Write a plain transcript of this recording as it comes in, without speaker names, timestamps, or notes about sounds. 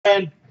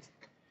And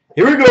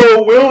here we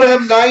go,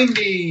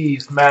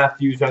 Willm90's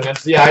Matthews Young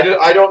Guns. Yeah,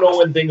 I don't know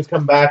when things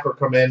come back or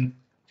come in.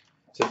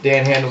 So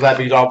Dan handles that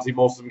because obviously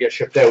most of them get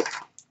shipped out.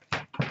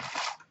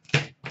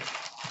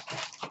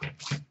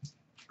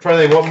 Trying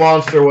to think, what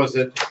monster was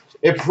it?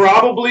 It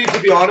probably, to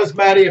be honest,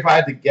 Maddie, if I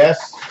had to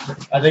guess,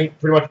 I think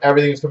pretty much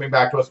everything is coming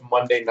back to us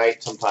Monday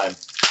night sometime.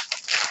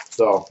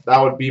 So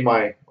that would be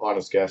my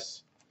honest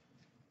guess.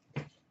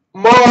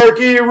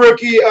 Marquee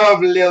rookie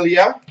of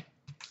Lilia.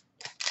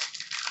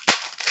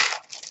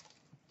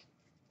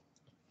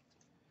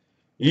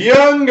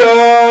 Young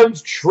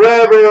Guns,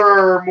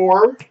 Trevor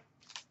Moore.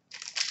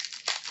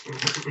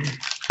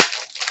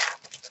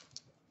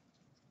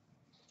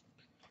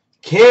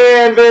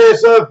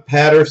 Canvas of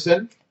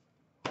Patterson.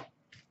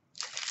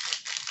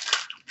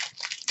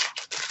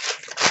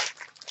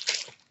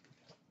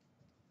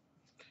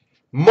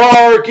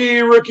 Marquee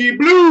rookie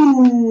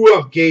blue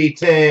of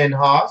Gaten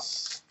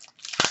Haas.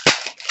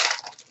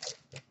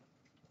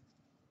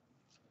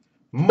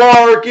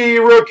 Marquee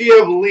rookie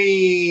of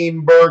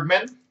Lean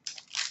Bergman.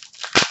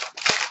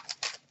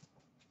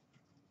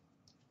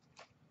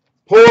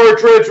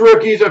 Portraits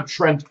rookies of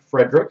Trent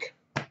Frederick.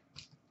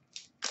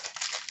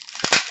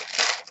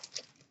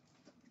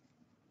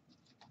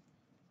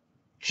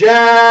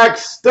 Jack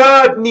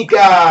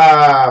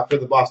Studnicka for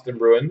the Boston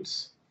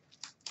Bruins.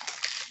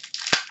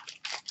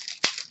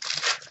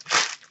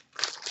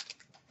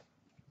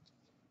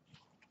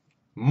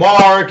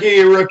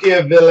 Marquee rookie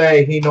of Ville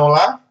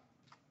Heinola.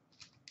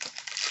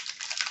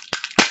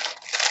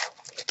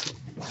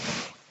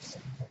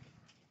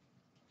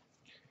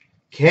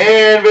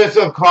 Canvas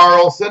of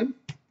Carlson,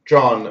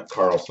 John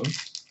Carlson.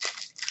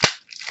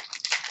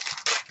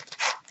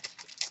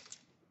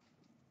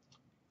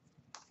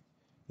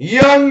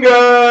 Young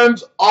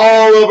Guns,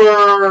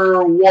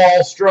 Oliver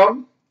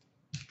Wahlstrom.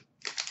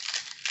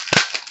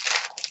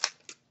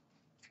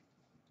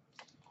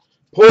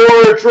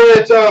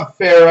 Portrait of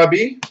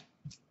Farabee.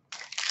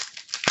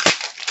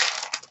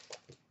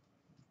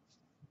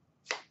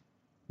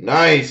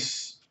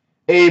 Nice.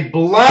 A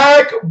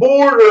black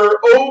border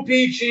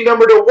OPG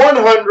number to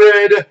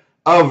 100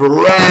 of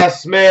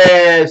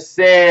Rasmus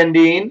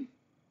Sandin.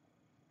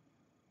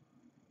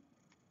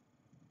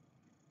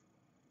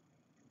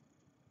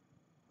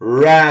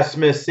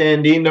 Rasmus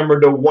Sandin, number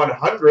to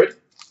 100.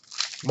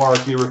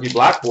 Marquee rookie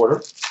black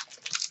border.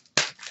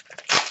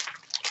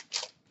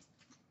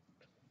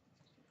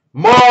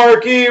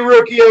 Marquee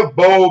rookie of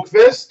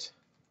Boakfist.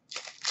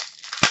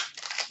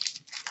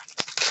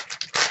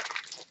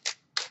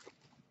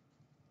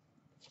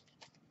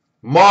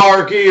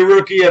 Marquee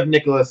rookie of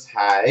Nicholas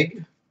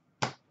Hague.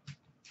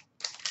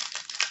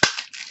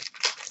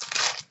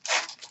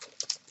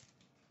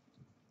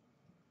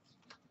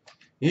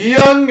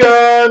 Young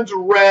Guns,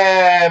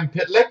 Ram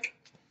Pitlick.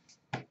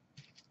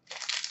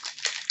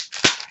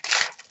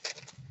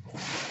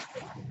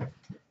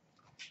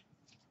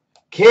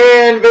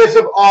 Canvas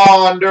of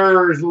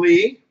Anders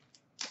Lee.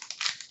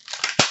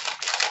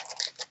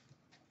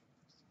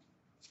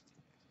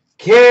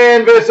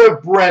 Canvas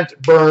of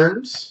Brent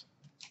Burns.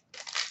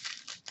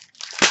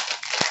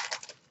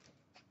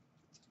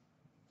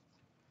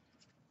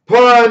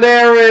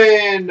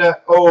 Panarin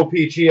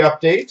OPG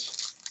update.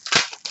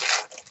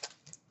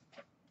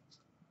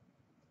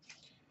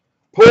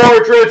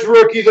 Portraits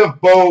rookies of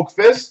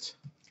Boakfist.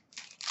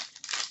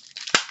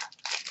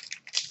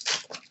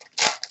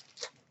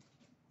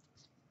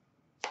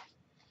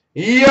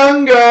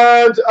 Young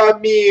Guns,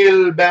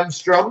 Emil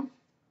Bemstrom.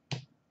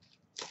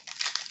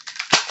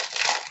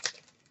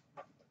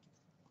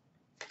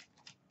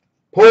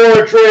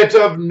 Portrait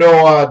of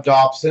Noah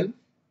Dobson.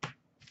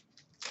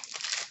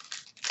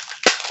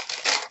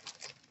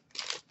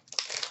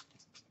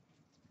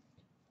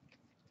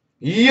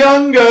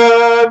 Young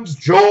Guns,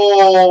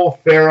 Joel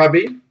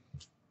Farabee.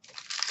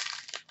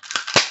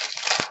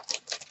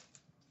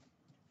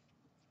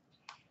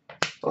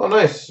 Oh,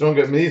 nice. Don't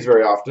get these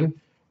very often.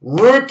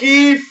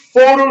 Rookie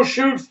photo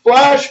shoot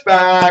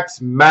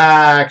flashbacks,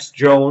 Max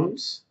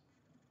Jones.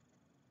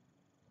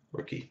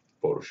 Rookie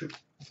photo shoot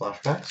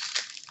flashbacks.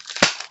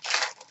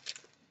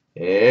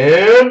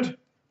 And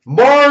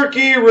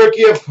marquee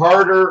rookie of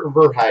Carter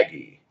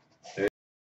Verhaeghe.